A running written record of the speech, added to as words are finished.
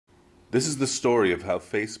This is the story of how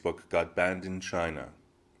Facebook got banned in China.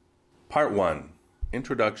 Part 1.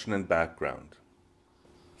 Introduction and Background.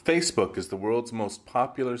 Facebook is the world's most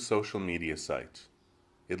popular social media site.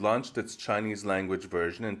 It launched its Chinese language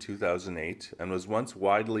version in 2008 and was once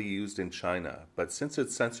widely used in China, but since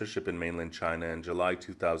its censorship in mainland China in July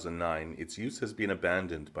 2009, its use has been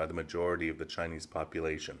abandoned by the majority of the Chinese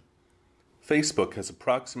population. Facebook has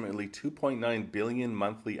approximately 2.9 billion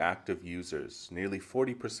monthly active users, nearly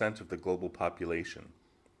 40% of the global population.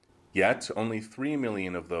 Yet, only 3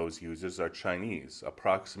 million of those users are Chinese,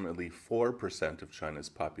 approximately 4% of China's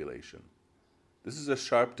population. This is a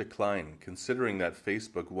sharp decline, considering that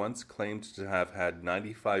Facebook once claimed to have had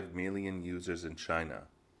 95 million users in China.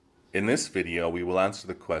 In this video, we will answer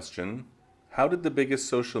the question, how did the biggest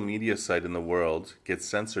social media site in the world get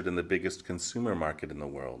censored in the biggest consumer market in the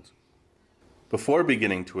world? Before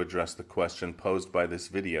beginning to address the question posed by this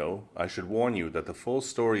video, I should warn you that the full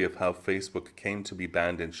story of how Facebook came to be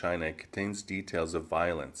banned in China contains details of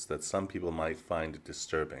violence that some people might find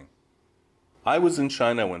disturbing. I was in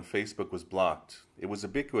China when Facebook was blocked. It was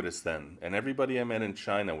ubiquitous then, and everybody I met in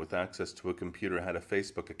China with access to a computer had a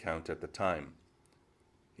Facebook account at the time.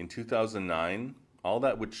 In 2009, all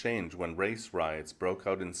that would change when race riots broke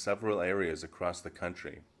out in several areas across the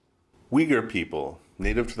country. Uyghur people,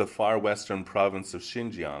 native to the far western province of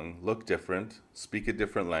Xinjiang, look different, speak a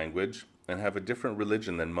different language, and have a different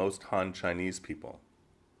religion than most Han Chinese people.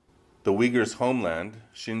 The Uyghurs' homeland,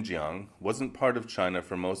 Xinjiang, wasn't part of China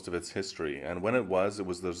for most of its history, and when it was the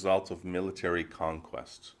result of military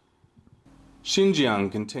conquest.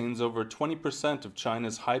 Xinjiang contains over 20% of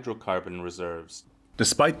China's hydrocarbon reserves,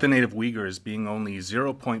 despite the native Uyghurs being only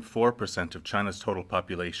 0.4% of China's total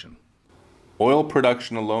population. Oil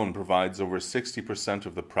production alone provides over 60%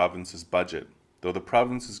 of the province's budget, though the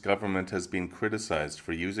province's government has been criticized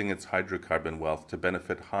for using its hydrocarbon wealth to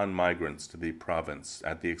benefit Han migrants to the province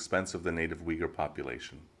at the expense of the native Uyghur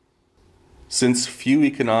population. Since few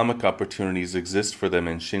economic opportunities exist for them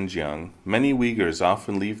in Xinjiang, many Uyghurs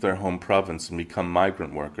often leave their home province and become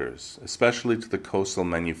migrant workers, especially to the coastal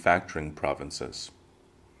manufacturing provinces.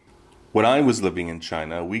 When I was living in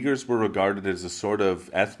China, Uyghurs were regarded as a sort of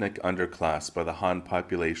ethnic underclass by the Han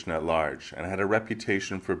population at large and had a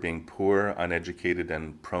reputation for being poor, uneducated,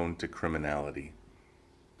 and prone to criminality.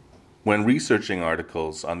 When researching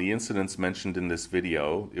articles on the incidents mentioned in this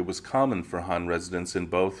video, it was common for Han residents in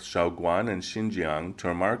both Shaoguan and Xinjiang to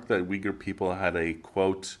remark that Uyghur people had a,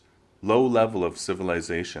 quote, low level of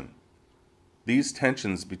civilization. These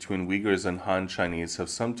tensions between Uyghurs and Han Chinese have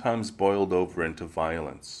sometimes boiled over into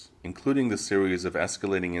violence, including the series of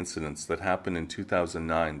escalating incidents that happened in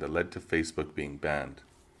 2009 that led to Facebook being banned.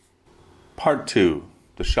 Part 2.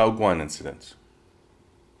 The Shaoguan Incident.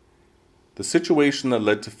 The situation that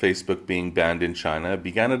led to Facebook being banned in China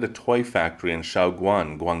began at a toy factory in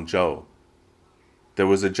Shaoguan, Guangzhou. There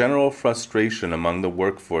was a general frustration among the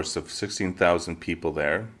workforce of 16,000 people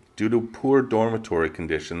there due to poor dormitory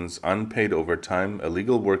conditions, unpaid overtime,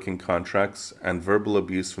 illegal working contracts, and verbal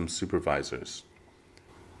abuse from supervisors.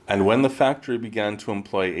 And when the factory began to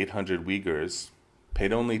employ 800 Uyghurs,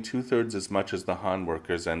 paid only 2/3 as much as the Han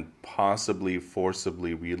workers and possibly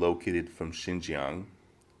forcibly relocated from Xinjiang,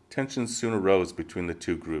 tensions soon arose between the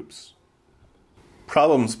two groups.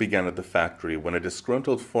 Problems began at the factory when a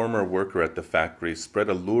disgruntled former worker at the factory spread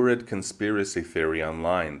a lurid conspiracy theory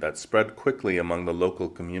online that spread quickly among the local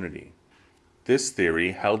community. This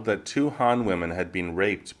theory held that 2 Han women had been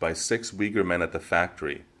raped by 6 Uyghur men at the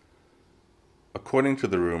factory. According to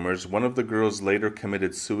the rumors, one of the girls later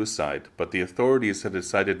committed suicide, but the authorities had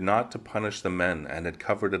decided not to punish the men and had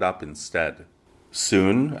covered it up instead.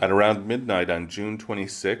 Soon, at around midnight on June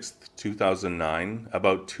 26, 2009,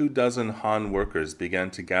 about 24 Han workers began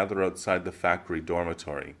to gather outside the factory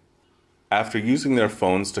dormitory. After using their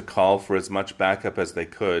phones to call for as much backup as they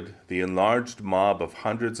could, the enlarged mob of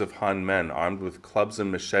hundreds of Han men armed with clubs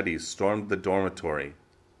and machetes stormed the dormitory,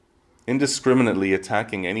 indiscriminately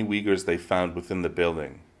attacking any Uyghurs they found within the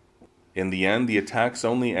building. In the end, the attacks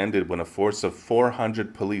only ended when a force of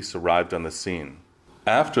 400 police arrived on the scene.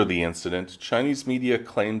 After the incident, Chinese media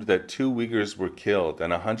claimed that 2 Uyghurs were killed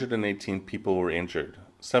and 118 people were injured,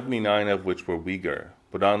 79 of which were Uyghur,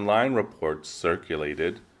 but online reports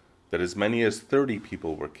circulated that as many as 30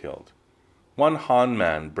 people were killed. One Han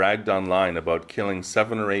man bragged online about killing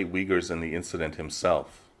 7 or 8 Uyghurs in the incident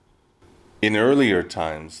himself. In earlier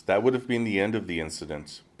times, that would have been the end of the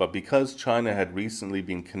incident, but because China had recently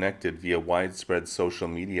been connected via widespread social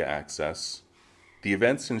media access, the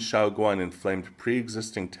events in Shaoguan inflamed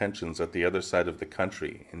pre-existing tensions at the other side of the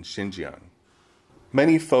country, in Xinjiang.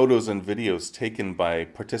 Many photos and videos taken by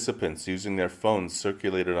participants using their phones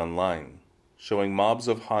circulated online, showing mobs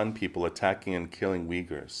of Han people attacking and killing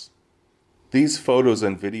Uyghurs. These photos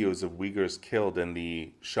and videos of Uyghurs killed in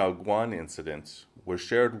the Shaoguan incident were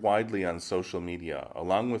shared widely on social media,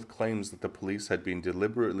 along with claims that the police had been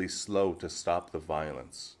deliberately slow to stop the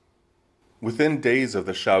violence. Within days of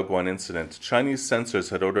the Shaoguan incident, Chinese censors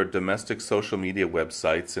had ordered domestic social media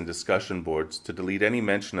websites and discussion boards to delete any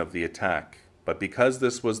mention of the attack. But because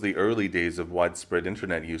this was the early days of widespread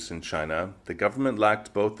internet use in China, the government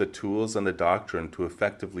lacked both the tools and the doctrine to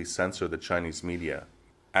effectively censor the Chinese media,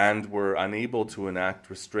 and were unable to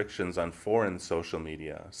enact restrictions on foreign social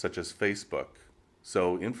media, such as Facebook.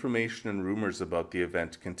 So information and rumors about the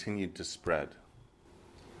event continued to spread.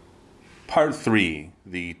 Part 3.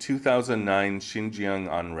 The 2009 Xinjiang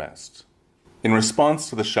Unrest. In response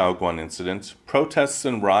to the Shaoguan incident, protests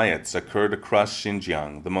and riots occurred across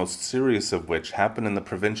Xinjiang, the most serious of which happened in the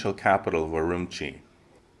provincial capital of Urumqi.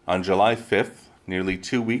 On July 5th, nearly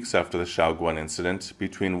 2 weeks after the Shaoguan incident,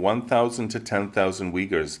 between 1,000 to 10,000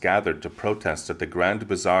 Uyghurs gathered to protest at the Grand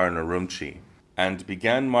Bazaar in Urumqi and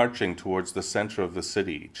began marching towards the center of the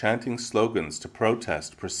city, chanting slogans to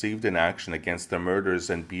protest perceived inaction against the murders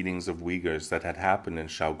and beatings of Uyghurs that had happened in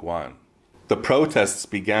Shaoguan. The protests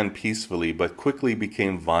began peacefully but quickly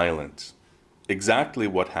became violent. Exactly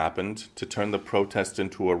what happened to turn the protest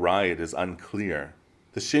into a riot is unclear.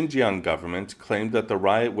 The Xinjiang government claimed that the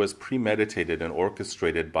riot was premeditated and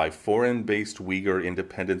orchestrated by foreign-based Uyghur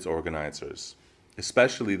independence organizers,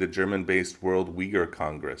 especially the German-based World Uyghur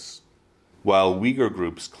Congress, while Uyghur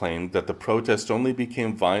groups claimed that the protest only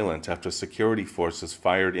became violent after security forces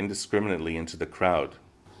fired indiscriminately into the crowd.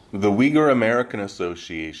 The Uyghur American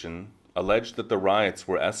Association alleged that the riots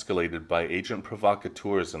were escalated by agent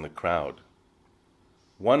provocateurs in the crowd.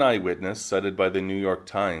 One eyewitness, cited by the New York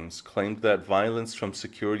Times, claimed that violence from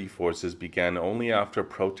security forces began only after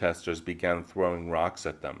protesters began throwing rocks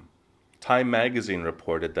at them. Time magazine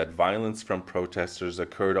reported that violence from protesters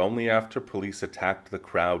occurred only after police attacked the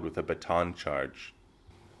crowd with a baton charge.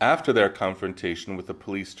 After their confrontation with the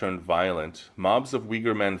police turned violent, mobs of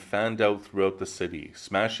Uyghur men fanned out throughout the city,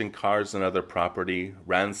 smashing cars and other property,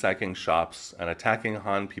 ransacking shops, and attacking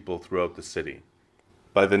Han people throughout the city.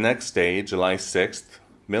 By the next day, July 6th,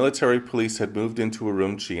 military police had moved into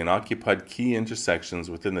Urumqi and occupied key intersections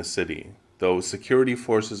within the city, though security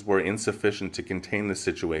forces were insufficient to contain the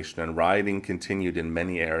situation and rioting continued in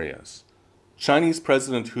many areas. Chinese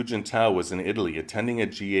President Hu Jintao was in Italy attending a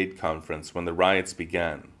G8 conference when the riots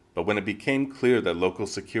began, but when it became clear that local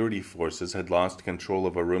security forces had lost control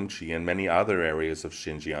of Urumqi and many other areas of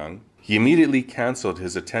Xinjiang, he immediately cancelled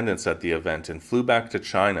his attendance at the event and flew back to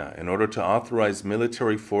China in order to authorize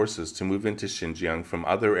military forces to move into Xinjiang from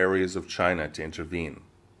other areas of China to intervene.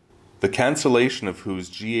 The cancellation of Hu's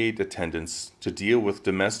G8 attendance to deal with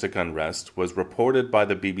domestic unrest was reported by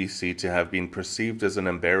the BBC to have been perceived as an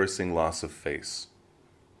embarrassing loss of face.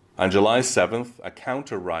 On July 7th, a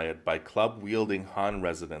counter-riot by club-wielding Han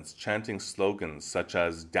residents chanting slogans such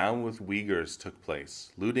as "Down with Uyghurs" took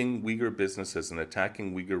place, looting Uyghur businesses and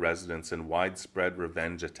attacking Uyghur residents in widespread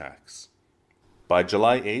revenge attacks. By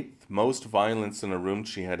July 8th, most violence in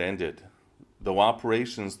Urumqi had ended, though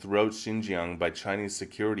operations throughout Xinjiang by Chinese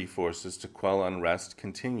security forces to quell unrest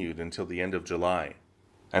continued until the end of July,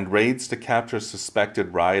 and raids to capture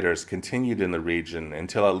suspected rioters continued in the region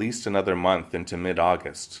until at least another month into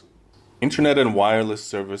mid-August. Internet and wireless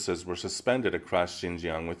services were suspended across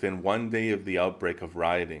Xinjiang within 1 day of the outbreak of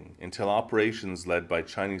rioting until operations led by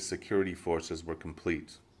Chinese security forces were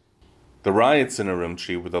complete. The riots in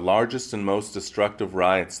Urumqi were the largest and most destructive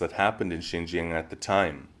riots that happened in Xinjiang at the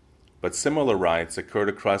time. But similar riots occurred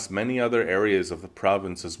across many other areas of the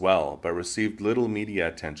province as well, but received little media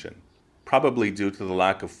attention, probably due to the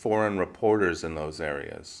lack of foreign reporters in those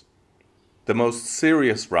areas. The most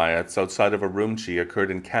serious riots outside of Urumqi occurred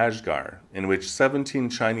in Kashgar, in which 17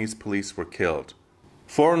 Chinese police were killed.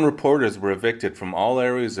 Foreign reporters were evicted from all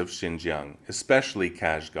areas of Xinjiang, especially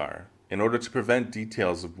Kashgar, in order to prevent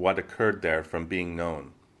details of what occurred there from being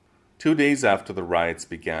known. 2 days after the riots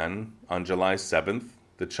began, on July 7th,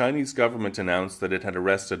 the Chinese government announced that it had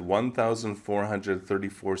arrested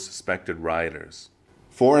 1,434 suspected rioters.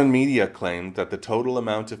 Foreign media claimed that the total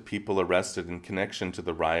amount of people arrested in connection to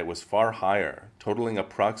the riot was far higher, totaling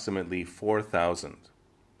approximately 4,000.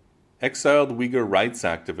 Exiled Uyghur rights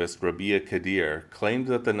activist Rabia Kadir claimed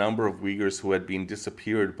that the number of Uyghurs who had been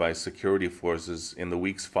disappeared by security forces in the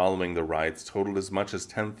weeks following the riots totaled as much as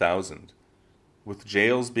 10,000. With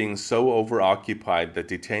jails being so over-occupied that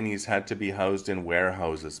detainees had to be housed in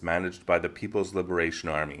warehouses managed by the People's Liberation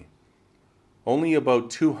Army. Only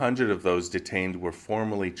about 200 of those detained were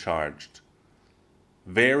formally charged.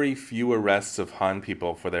 Very few arrests of Han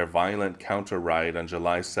people for their violent counter-riot on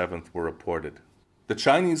July 7th were reported. The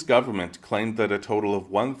Chinese government claimed that a total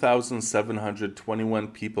of 1,721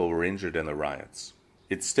 people were injured in the riots.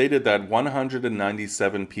 It stated that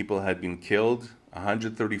 197 people had been killed,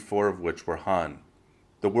 134 of which were Han.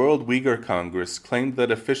 The World Uyghur Congress claimed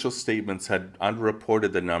that official statements had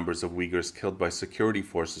underreported the numbers of Uyghurs killed by security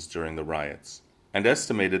forces during the riots, and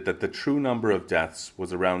estimated that the true number of deaths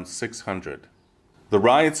was around 600. The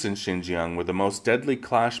riots in Xinjiang were the most deadly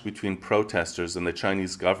clash between protesters and the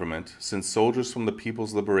Chinese government since soldiers from the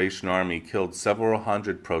People's Liberation Army killed several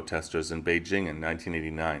hundred protesters in Beijing in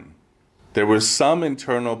 1989. There was some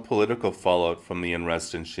internal political fallout from the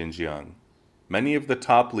unrest in Xinjiang. Many of the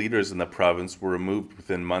top leaders in the province were removed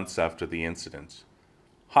within months after the incident.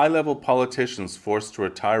 High-level politicians forced to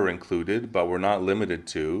retire included, but were not limited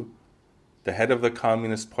to, the head of the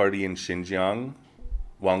Communist Party in Xinjiang,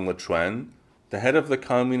 Wang Lechuan, the head of the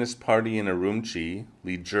Communist Party in Urumqi,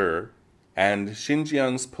 Li Zhi, and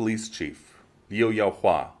Xinjiang's police chief, Liu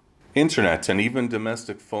Yaohua. Internet and even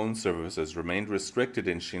domestic phone services remained restricted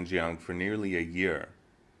in Xinjiang for nearly a year.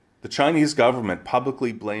 The Chinese government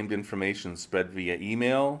publicly blamed information spread via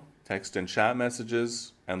email, text and chat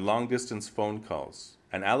messages, and long-distance phone calls,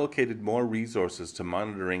 and allocated more resources to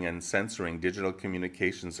monitoring and censoring digital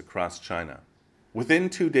communications across China. Within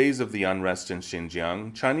 2 days of the unrest in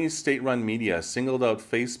Xinjiang, Chinese state-run media singled out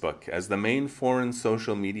Facebook as the main foreign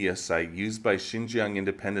social media site used by Xinjiang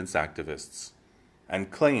independence activists,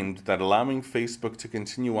 and claimed that allowing Facebook to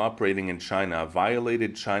continue operating in China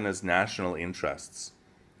violated China's national interests.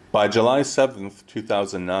 By July 7,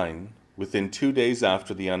 2009, within 2 days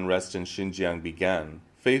after the unrest in Xinjiang began,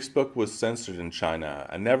 Facebook was censored in China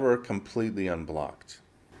and never completely unblocked.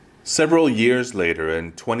 Several years later,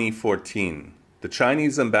 in 2014, the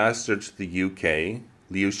Chinese ambassador to the UK,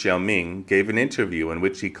 Liu Xiaoming, gave an interview in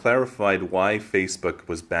which he clarified why Facebook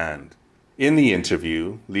was banned. In the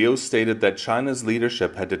interview, Liu stated that China's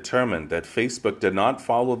leadership had determined that Facebook did not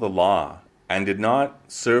follow the law and did not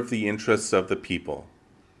serve the interests of the people.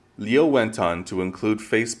 Liu went on to include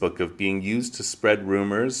Facebook of being used to spread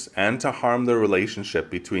rumors and to harm the relationship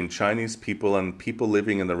between Chinese people and people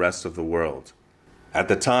living in the rest of the world. At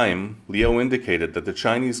the time, Liu indicated that the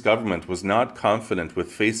Chinese government was not confident with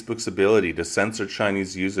Facebook's ability to censor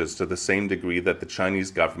Chinese users to the same degree that the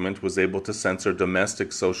Chinese government was able to censor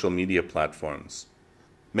domestic social media platforms,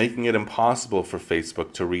 making it impossible for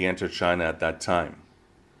Facebook to re-enter China at that time.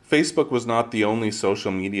 Facebook was not the only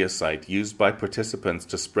social media site used by participants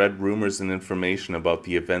to spread rumors and information about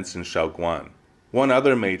the events in Shaoguan. One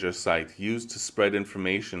other major site used to spread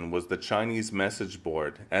information was the Chinese message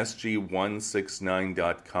board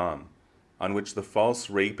SG169.com, on which the false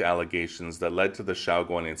rape allegations that led to the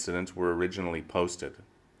Shaoguan incident were originally posted.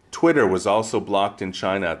 Twitter was also blocked in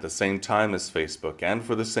China at the same time as Facebook, and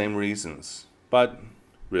for the same reasons. But,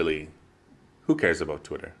 really, who cares about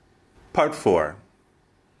Twitter? Part 4.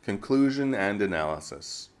 Conclusion and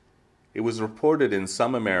Analysis. It was reported in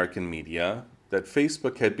some American media that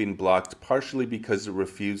Facebook had been blocked partially because it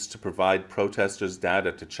refused to provide protesters'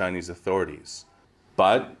 data to Chinese authorities.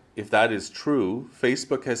 But, if that is true,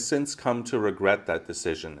 Facebook has since come to regret that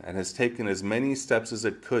decision and has taken as many steps as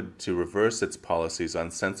it could to reverse its policies on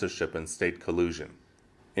censorship and state collusion.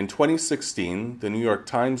 In 2016, the New York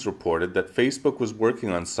Times reported that Facebook was working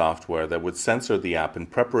on software that would censor the app in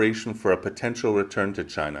preparation for a potential return to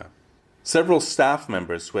China. Several staff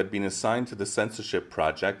members who had been assigned to the censorship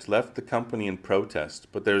project left the company in protest,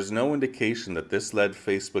 but there is no indication that this led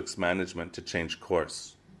Facebook's management to change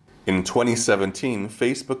course. In 2017,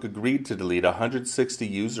 Facebook agreed to delete 160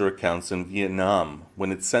 user accounts in Vietnam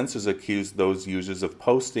when its censors accused those users of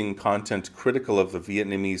posting content critical of the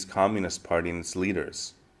Vietnamese Communist Party and its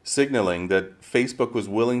leaders, signaling that Facebook was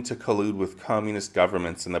willing to collude with communist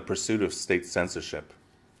governments in the pursuit of state censorship.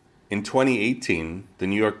 In 2018, the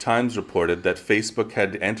New York Times reported that Facebook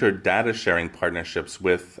had entered data-sharing partnerships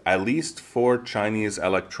with at least 4 Chinese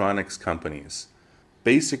electronics companies,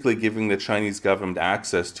 basically giving the Chinese government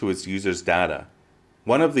access to its users' data.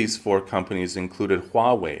 One of these 4 companies included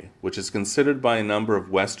Huawei, which is considered by a number of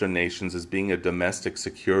Western nations as being a domestic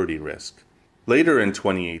security risk. Later in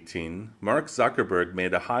 2018, Mark Zuckerberg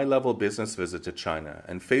made a high-level business visit to China,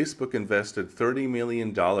 and Facebook invested $30 million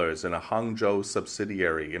in a Hangzhou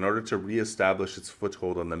subsidiary in order to re-establish its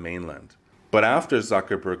foothold on the mainland. But after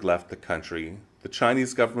Zuckerberg left the country, the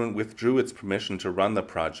Chinese government withdrew its permission to run the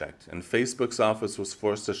project, and Facebook's office was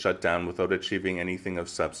forced to shut down without achieving anything of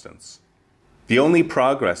substance. The only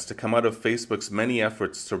progress to come out of Facebook's many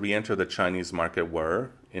efforts to re-enter the Chinese market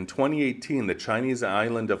were, In 2018, the Chinese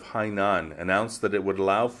island of Hainan announced that it would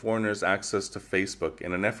allow foreigners access to Facebook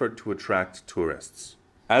in an effort to attract tourists.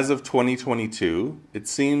 As of 2022, it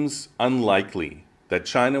seems unlikely that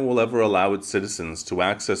China will ever allow its citizens to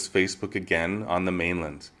access Facebook again on the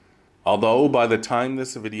mainland. Although by the time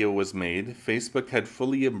this video was made, Facebook had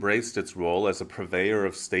fully embraced its role as a purveyor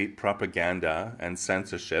of state propaganda and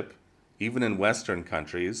censorship, even in Western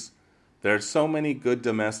countries, there are so many good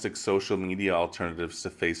domestic social media alternatives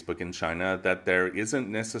to Facebook in China that there isn't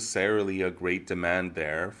necessarily a great demand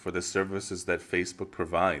there for the services that Facebook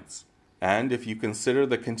provides. And if you consider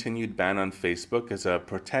the continued ban on Facebook as a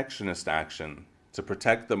protectionist action to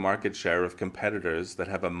protect the market share of competitors that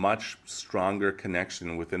have a much stronger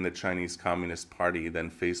connection within the Chinese Communist Party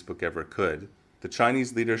than Facebook ever could, the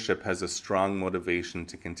Chinese leadership has a strong motivation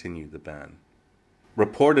to continue the ban.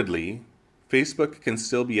 Reportedly, Facebook can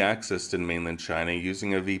still be accessed in mainland China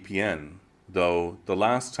using a VPN, though the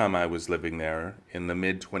last time I was living there, in the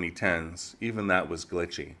mid-2010s, even that was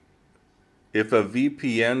glitchy. If a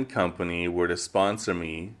VPN company were to sponsor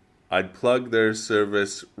me, I'd plug their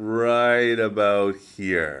service right about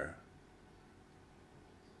here.